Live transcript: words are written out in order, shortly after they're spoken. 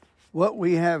What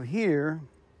we have here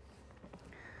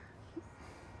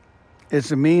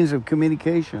is a means of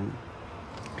communication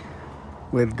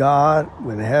with God,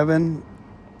 with heaven,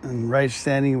 and right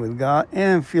standing with God,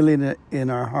 and feeling it in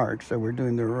our hearts that we're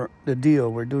doing the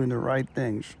deal, we're doing the right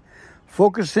things,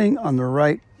 focusing on the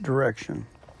right direction.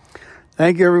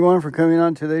 Thank you, everyone, for coming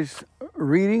on today's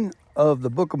reading of the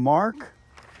book of Mark.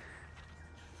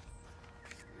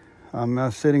 I'm now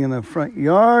sitting in the front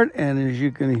yard, and as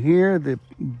you can hear the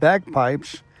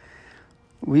bagpipes,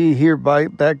 we hear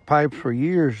bagpipes for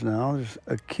years now. There's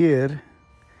a kid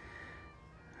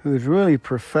who's really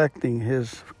perfecting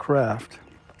his craft.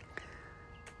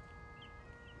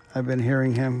 I've been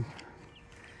hearing him,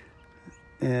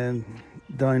 and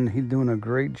he's doing a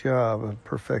great job of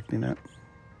perfecting it.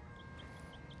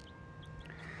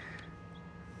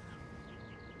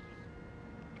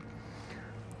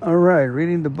 All right,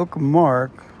 reading the book of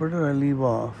Mark. Where did I leave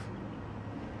off?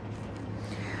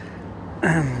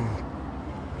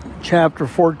 Chapter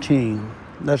 14.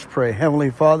 Let's pray. Heavenly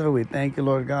Father, we thank you,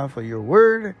 Lord God, for your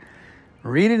word,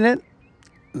 reading it,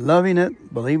 loving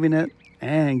it, believing it,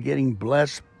 and getting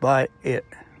blessed by it.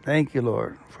 Thank you,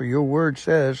 Lord, for your word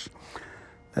says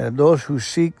that those who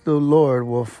seek the Lord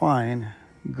will find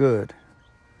good.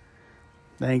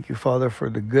 Thank you, Father,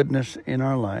 for the goodness in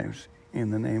our lives. In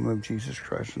the name of Jesus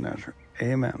Christ of Nazareth.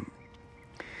 Amen.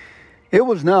 It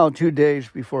was now 2 days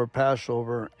before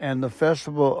Passover and the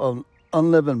festival of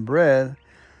unleavened bread.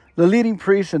 The leading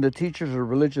priests and the teachers of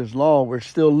religious law were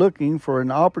still looking for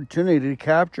an opportunity to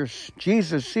capture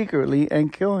Jesus secretly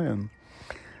and kill him.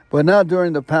 But not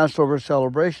during the Passover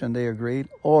celebration, they agreed,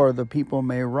 or the people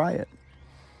may riot.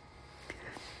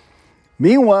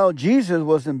 Meanwhile, Jesus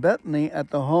was in Bethany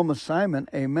at the home of Simon,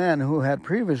 a man who had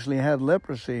previously had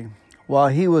leprosy. While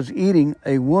he was eating,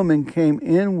 a woman came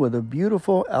in with a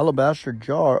beautiful alabaster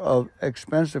jar of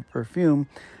expensive perfume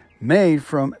made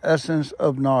from essence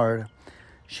of nard.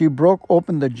 She broke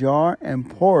open the jar and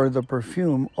poured the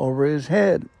perfume over his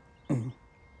head.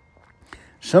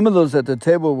 Some of those at the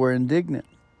table were indignant.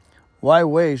 "Why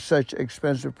waste such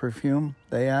expensive perfume?"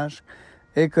 they asked.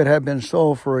 "It could have been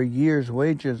sold for a year's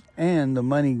wages and the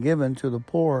money given to the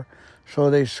poor." So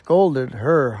they scolded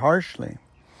her harshly.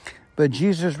 But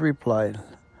Jesus replied,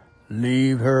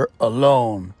 "Leave her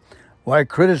alone. Why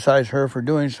criticize her for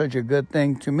doing such a good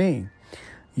thing to me?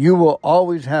 You will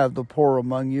always have the poor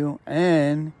among you,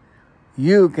 and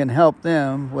you can help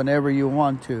them whenever you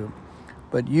want to,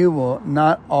 but you will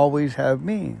not always have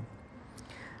me.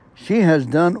 She has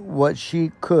done what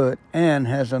she could and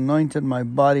has anointed my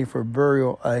body for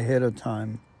burial ahead of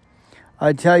time.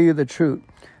 I tell you the truth,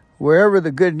 wherever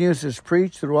the good news is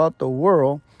preached throughout the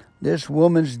world, this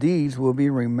woman's deeds will be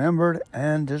remembered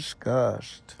and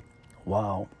discussed."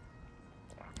 Wow.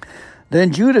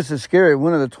 Then Judas Iscariot,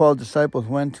 one of the 12 disciples,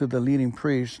 went to the leading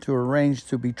priests to arrange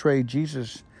to betray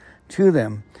Jesus to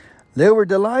them. They were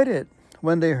delighted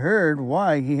when they heard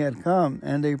why he had come,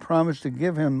 and they promised to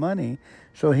give him money.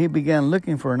 So he began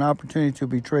looking for an opportunity to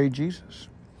betray Jesus.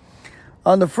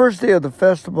 On the first day of the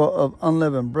festival of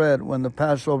unleavened bread, when the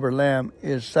Passover lamb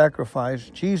is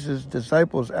sacrificed, Jesus'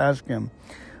 disciples asked him,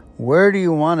 "Where do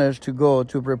you want us to go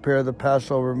to prepare the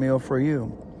Passover meal for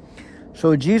you?"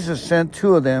 So Jesus sent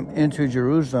 2 of them into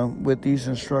Jerusalem with these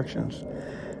instructions.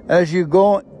 "As you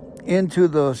go into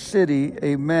the city,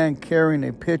 a man carrying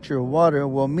a pitcher of water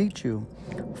will meet you.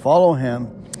 Follow him.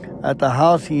 At the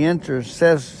house he enters,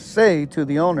 say to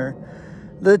the owner,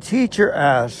 'The teacher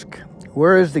asks,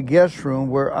 where is the guest room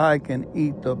where I can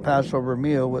eat the Passover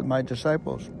meal with my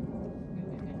disciples?'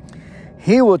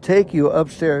 He will take you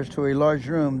upstairs to a large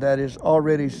room that is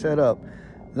already set up.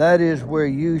 That is where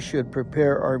you should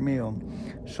prepare our meal."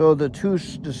 So the 2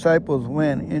 disciples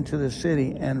went into the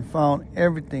city and found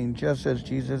everything just as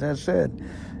Jesus had said,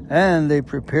 and they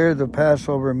prepared the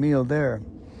Passover meal there.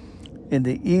 In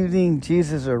the evening,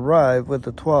 Jesus arrived with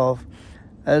the 12.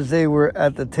 As they were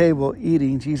at the table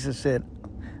eating, Jesus said,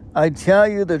 "I tell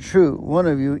you the truth, one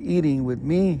of you eating with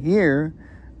me here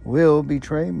will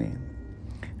betray me."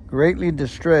 Greatly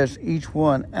distressed, each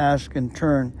one asked in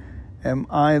turn, "Am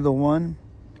I the one?"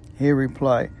 He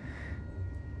replied,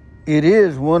 "It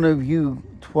is one of you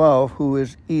 12 who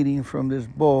is eating from this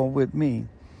bowl with me.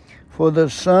 For the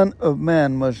Son of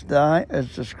Man must die,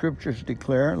 as the Scriptures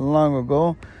declare long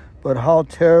ago, but how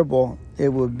terrible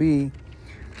it would be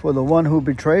for the one who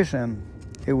betrays him.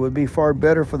 It would be far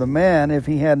better for the man if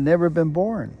he had never been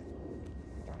born."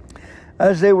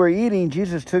 As they were eating,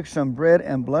 Jesus took some bread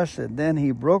and blessed it. Then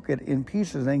he broke it in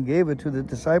pieces and gave it to the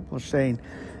disciples, saying,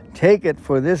 "Take it,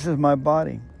 for this is my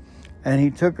body." And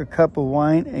he took a cup of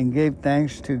wine and gave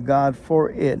thanks to God for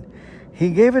it.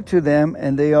 He gave it to them,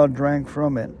 and they all drank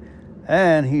from it.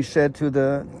 And he said to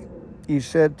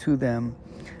them,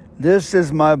 "This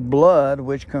is my blood,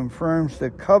 which confirms the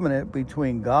covenant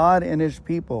between God and his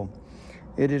people.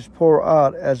 It is poured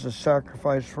out as a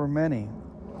sacrifice for many.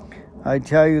 I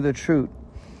tell you the truth,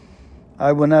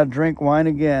 I will not drink wine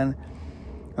again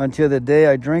until the day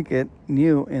I drink it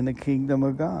new in the kingdom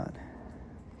of God."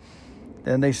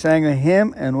 Then they sang a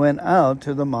hymn and went out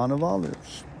to the Mount of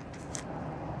Olives.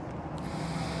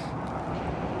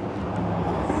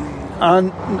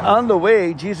 On the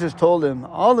way, Jesus told them,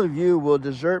 "All of you will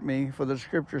desert me, for the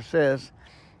scripture says,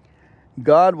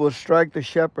 God will strike the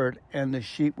shepherd and the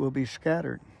sheep will be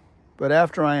scattered. But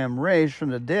after I am raised from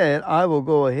the dead, I will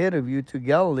go ahead of you to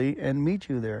Galilee and meet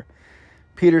you there."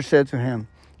 Peter said to him,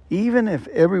 "Even if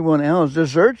everyone else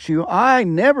deserts you, I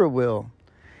never will."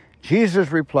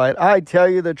 Jesus replied, "I tell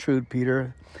you the truth,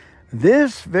 Peter.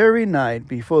 This very night,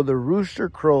 before the rooster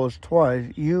crows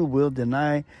twice, you will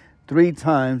deny 3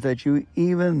 times that you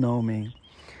even know me."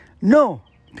 "No,"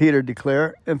 Peter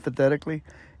declared emphatically.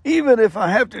 "Even if I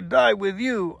have to die with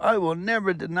you, I will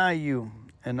never deny you."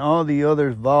 And all the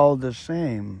others vowed the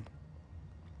same.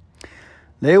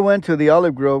 They went to the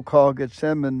olive grove called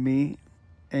Gethsemane,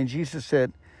 and Jesus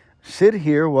said, "Sit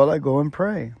here while I go and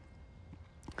pray."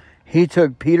 He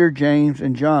took Peter, James,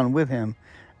 and John with him,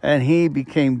 and he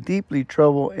became deeply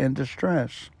troubled and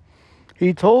distressed.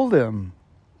 He told them,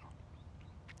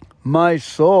 "My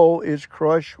soul is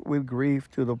crushed with grief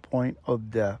to the point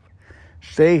of death.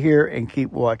 Stay here and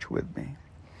keep watch with me."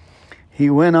 He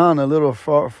went on a little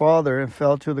farther and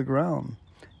fell to the ground.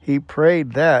 He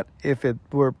prayed that, if it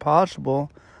were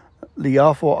possible, the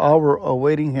awful hour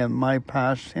awaiting him might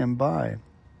pass him by.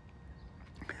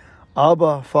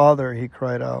 "Abba, Father," he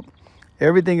cried out,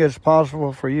 "everything is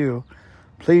possible for you.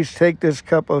 Please take this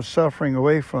cup of suffering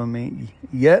away from me.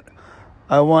 Yet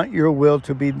I want your will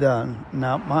to be done,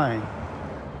 not mine."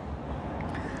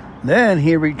 Then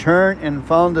he returned and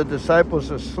found the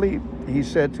disciples asleep. He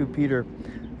said to Peter,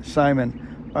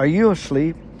 "Simon, are you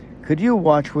asleep? Could you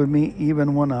watch with me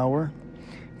even 1 hour?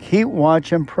 Keep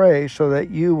watch and pray so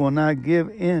that you will not give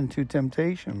in to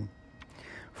temptation.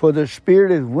 For the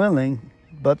spirit is willing,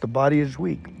 but the body is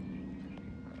weak."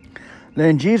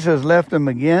 Then Jesus left them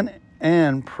again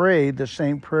and prayed the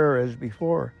same prayer as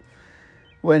before.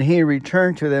 When he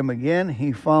returned to them again,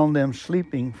 he found them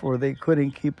sleeping, for they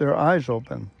couldn't keep their eyes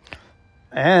open,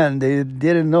 and they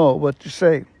didn't know what to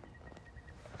say.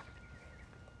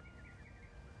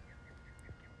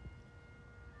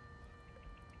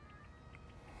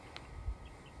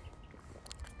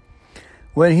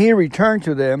 When he returned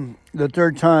to them the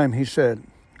 3rd time, he said,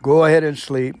 "Go ahead and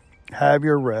sleep, have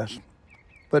your rest.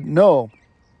 But no,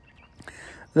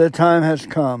 the time has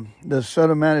come. The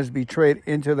Son of Man is betrayed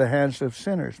into the hands of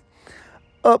sinners.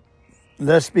 Up,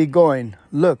 let's be going.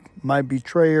 Look, my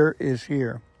betrayer is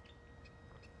here."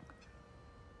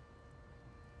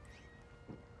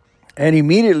 And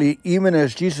immediately, even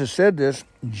as Jesus said this,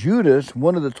 Judas,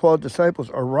 one of the 12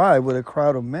 disciples, arrived with a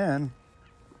crowd of men,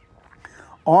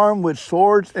 armed with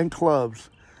swords and clubs.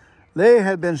 They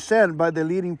had been sent by the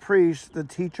leading priests, the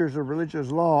teachers of religious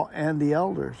law, and the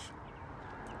elders.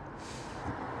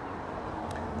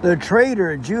 The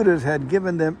traitor Judas had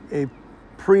given them a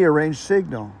prearranged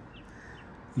signal.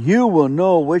 "You will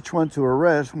know which one to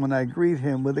arrest when I greet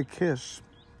him with a kiss.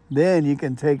 Then you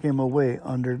can take him away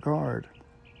under guard."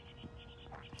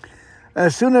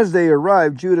 As soon as they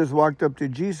arrived, Judas walked up to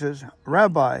Jesus.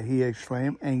 "Rabbi," he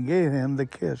exclaimed, and gave him the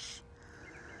kiss.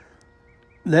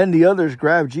 Then the others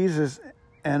grabbed Jesus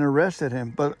and arrested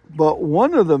him. But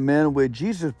one of the men with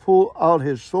Jesus pulled out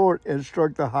his sword and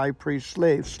struck the high priest's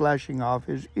slave, slashing off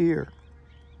his ear.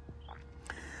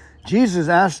 Jesus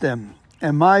asked them,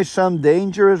 "Am I some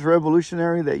dangerous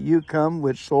revolutionary that you come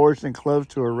with swords and clubs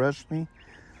to arrest me?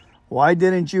 Why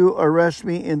didn't you arrest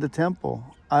me in the temple?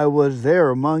 I was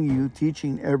there among you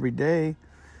teaching every day.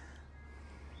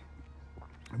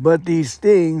 But these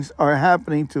things are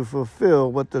happening to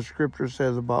fulfill what the scripture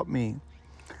says about me."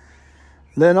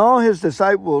 Then all his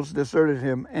disciples deserted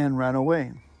him and ran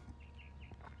away.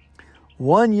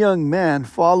 One young man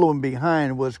following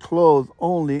behind was clothed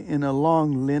only in a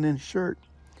long linen shirt.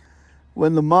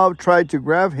 When the mob tried to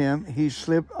grab him, he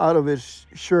slipped out of his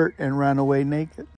shirt and ran away naked.